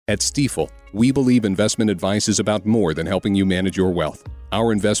At Stifel, we believe investment advice is about more than helping you manage your wealth.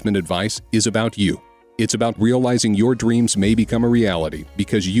 Our investment advice is about you. It's about realizing your dreams may become a reality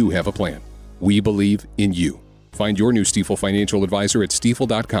because you have a plan. We believe in you. Find your new Stifel financial advisor at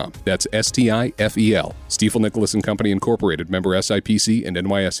stifel.com. That's STIFEL. Stifel Nicholas and Company Incorporated, member SIPC and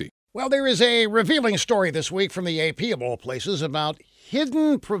NYSE. Well, there is a revealing story this week from the AP, of all places, about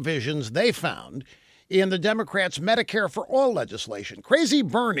hidden provisions they found in the Democrats' Medicare for All legislation. Crazy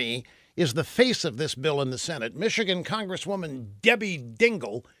Bernie is the face of this bill in the Senate. Michigan Congresswoman Debbie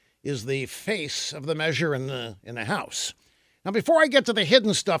Dingell is the face of the measure in the House. Now, before I get to the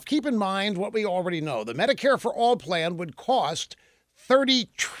hidden stuff, keep in mind what we already know. The Medicare for All plan would cost $30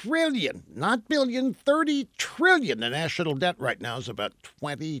 trillion, not billion, $30 trillion. The national debt right now is about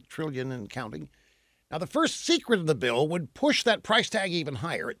 $20 trillion and counting. Now, the first secret of the bill would push that price tag even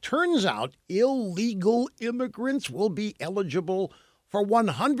higher. It turns out illegal immigrants will be eligible for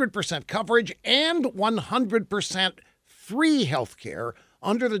 100% coverage and 100% free health care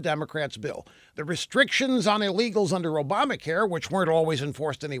under the Democrats' bill. The restrictions on illegals under Obamacare, which weren't always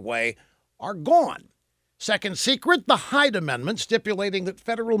enforced anyway, are gone. Second secret, the Hyde Amendment, stipulating that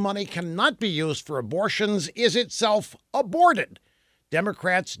federal money cannot be used for abortions, is itself aborted.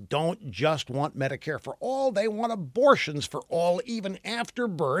 Democrats don't just want Medicare for all, they want abortions for all, even after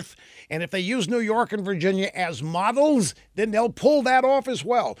birth. And if they use New York and Virginia as models, then they'll pull that off as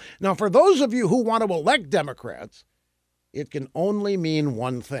well. Now, for those of you who want to elect Democrats, it can only mean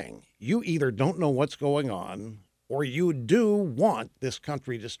one thing. You either don't know what's going on, or you do want this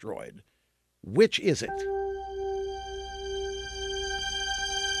country destroyed. Which is it?